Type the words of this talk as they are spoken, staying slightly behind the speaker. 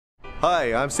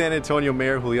Hi, I'm San Antonio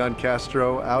Mayor Julián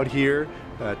Castro, out here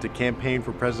to campaign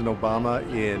for President Obama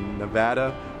in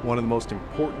Nevada, one of the most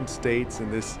important states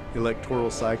in this electoral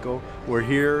cycle. We're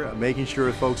here making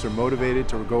sure folks are motivated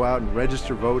to go out and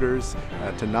register voters,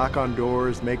 to knock on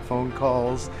doors, make phone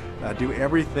calls, do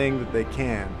everything that they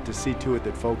can to see to it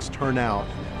that folks turn out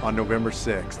on November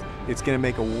 6th. It's going to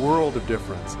make a world of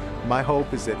difference. My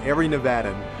hope is that every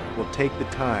Nevadan will take the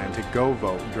time to go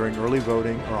vote during early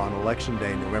voting or on Election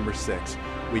Day, November 6th.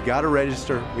 We got to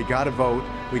register, we got to vote,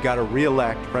 we got to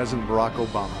re-elect President Barack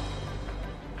Obama.